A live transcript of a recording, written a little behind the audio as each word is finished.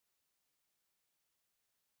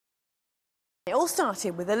It all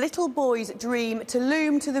started with a little boy's dream to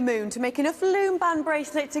loom to the moon, to make enough loom band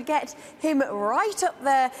bracelet to get him right up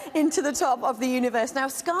there into the top of the universe. Now,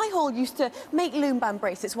 Skye used to make loom band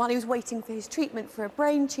bracelets while he was waiting for his treatment for a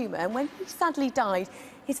brain tumour, and when he sadly died,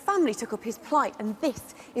 his family took up his plight, and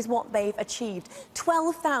this is what they've achieved.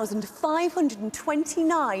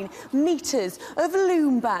 12,529 metres of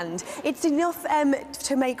loom band. It's enough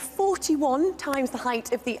to make 41 times the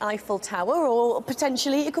height of the Eiffel Tower, or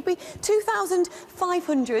potentially it could be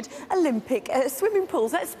 2,500 Olympic swimming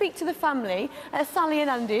pools. Let's speak to the family. Sally and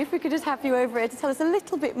Andy, if we could just have you over here to tell us a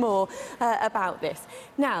little bit more about this.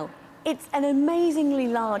 Now, it's an amazingly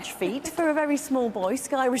large feat for a very small boy.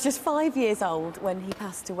 Skye was just 5 years old when he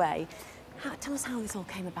passed away. Tell us how this all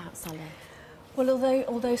came about, Sally. Well,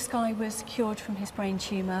 although Skye was cured from his brain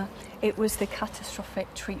tumour, it was the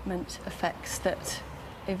catastrophic treatment effects that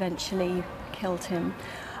eventually killed him.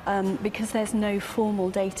 Because there's no formal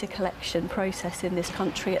data collection process in this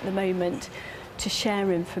country at the moment to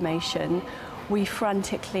share information, we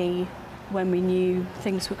frantically, when we knew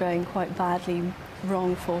things were going quite badly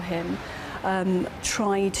wrong for him,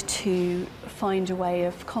 tried to find a way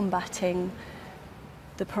of combating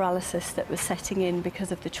the paralysis that was setting in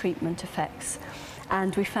because of the treatment effects.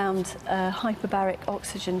 And we found a hyperbaric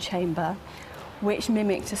oxygen chamber which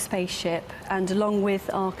mimicked a spaceship, and along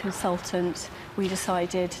with our consultant we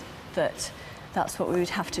decided that that's what we would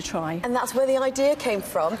have to try. And that's where the idea came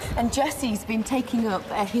from. And Jesse's been taking up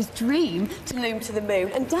his dream to loom to the moon.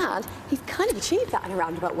 And Dad, he's kind of achieved that in a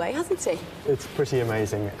roundabout way, hasn't he? It's pretty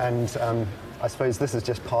amazing. And I suppose this is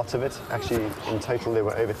just part of it. Actually, in total, there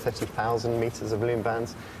were over 30,000 metres of loom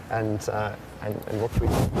bands. And what we're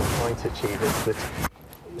trying to achieve is that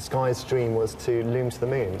Skye's dream was to loom to the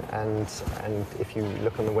moon, and if you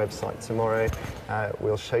look on the website tomorrow,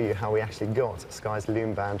 we'll show you how we actually got Skye's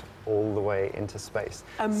loom band all the way into space.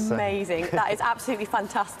 Amazing. So that is absolutely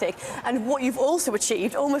fantastic. And what you've also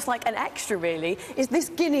achieved, almost like an extra really, is this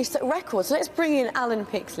Guinness record. So let's bring in Alan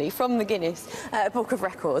Pixley from the Guinness Book of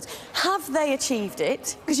Records. Have they achieved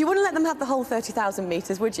it? Because you wouldn't let them have the whole 30,000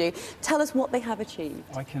 metres, would you? Tell us what they have achieved.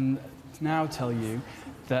 I can now tell you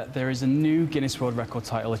that there is a new Guinness World Record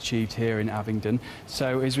title achieved here in Abingdon.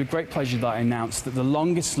 So it was with great pleasure that I announced that the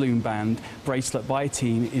longest loom band bracelet by a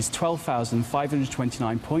team is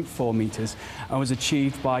 12,529.4 metres and was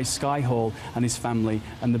achieved by Skye Hall and his family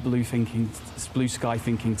and the Blue Sky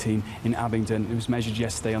Thinking team in Abingdon. It was measured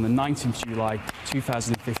yesterday on the 19th of July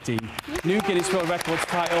 2015. New Guinness World Records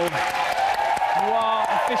title. You are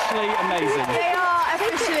officially amazing. They are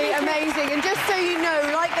officially amazing. And just so you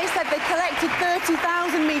know, like they said, they collected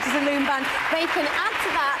 30,000 metres of loom band. They can add to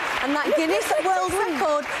that, and that Guinness World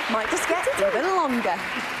Record might just get a little longer.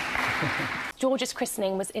 George's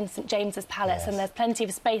christening was in St James's Palace, yes. and there's plenty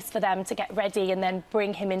of space for them to get ready and then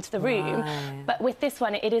bring him into the room. Right. But with this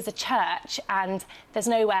one, it is a church, and there's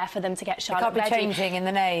nowhere for them to get Charlotte ready. They can't be changing in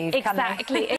the nave, exactly. can they?